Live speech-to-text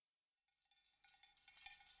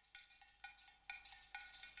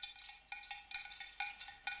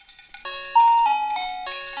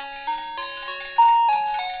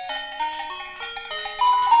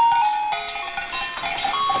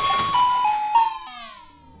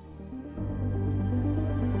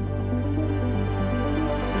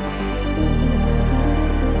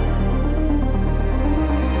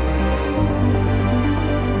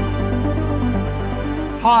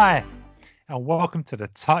Hi, and welcome to the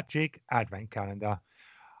Tutjig Advent Calendar.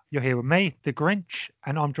 You're here with me, the Grinch,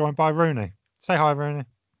 and I'm joined by Rooney. Say hi, Rooney.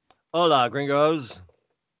 Hola, gringos.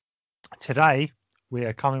 Today, we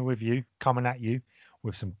are coming at you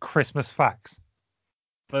with some Christmas facts.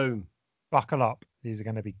 Boom. Buckle up. These are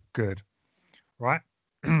going to be good. Right?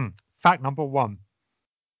 Fact number one.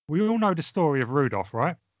 We all know the story of Rudolph,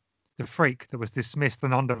 right? The freak that was dismissed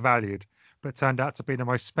and undervalued, but turned out to be the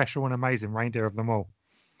most special and amazing reindeer of them all.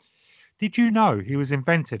 Did you know he was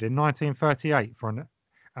invented in 1938 for an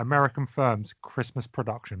American firm's Christmas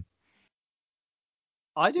production?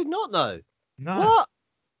 I did not know. No. What?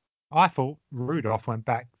 I thought Rudolph went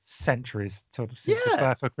back centuries since the Yeah.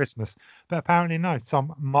 birth of Christmas, but apparently no.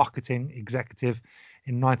 Some marketing executive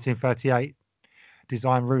in 1938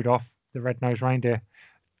 designed Rudolph, the red-nosed reindeer,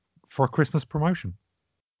 for a Christmas promotion.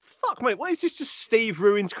 Fuck, mate. What is this? Just Steve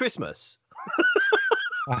ruins Christmas?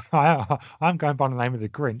 I'm going by the name of the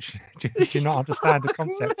Grinch. Do you not understand the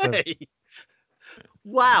concept of? Mate.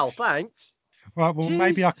 Wow. Thanks. Right, well,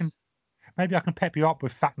 maybe I can Jesus. pep you up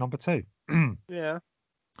with fact number two. Yeah.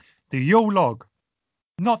 The Yule log,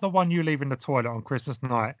 not the one you leave in the toilet on Christmas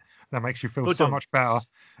night that makes you feel so Ba-dum. much better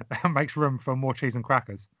and makes room for more cheese and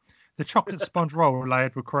crackers. The chocolate sponge roll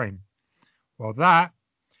layered with cream. Well, that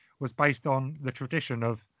was based on the tradition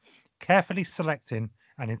of carefully selecting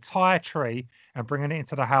an entire tree and bringing it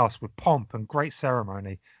into the house with pomp and great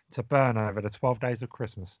ceremony to burn over the 12 days of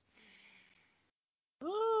Christmas.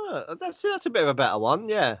 That's a bit of a better one.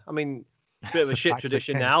 Yeah. I mean, a bit of a shit Facts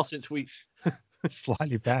tradition again. now since we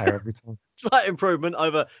Slightly better every time. slight improvement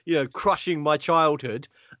over crushing my childhood.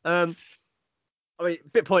 I mean, a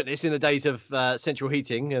bit pointless in the days of central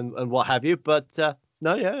heating and what have you. But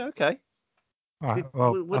no, yeah, okay. All right,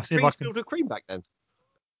 well, Were I'll the see if I trees can. filled with cream back then?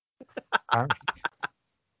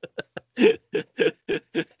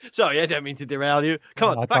 Sorry, I don't mean to derail you. Come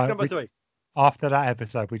I on, fact don't- number we- three. After that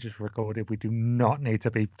episode we just recorded, we do not need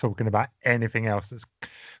to be talking about anything else that's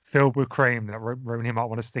filled with cream that Rooney might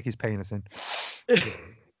want to stick his penis in.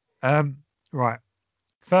 Right.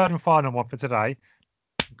 Third and final one for today.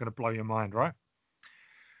 I'm going to blow your mind, right?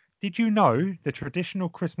 Did you know the traditional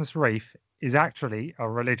Christmas wreath is actually a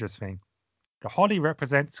religious thing? The holly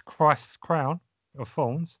represents Christ's crown of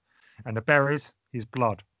thorns, and the berries his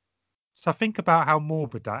blood. So think about how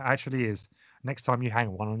morbid that actually is next time you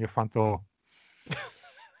hang one on your front door.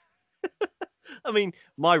 I mean,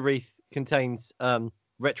 my wreath contains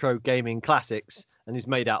retro gaming classics and is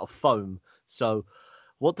made out of foam. So,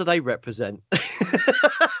 what do they represent? What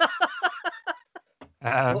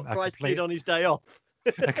A Christ complete, did on his day off?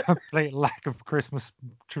 a complete lack of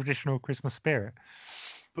traditional Christmas spirit.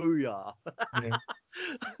 Booyah! Yeah.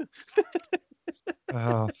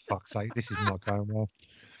 Oh, fuck's sake, this is not going well.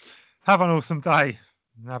 Have an awesome day.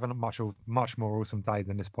 Have a much more awesome day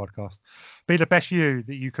than this podcast. Be the best you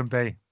that you can be.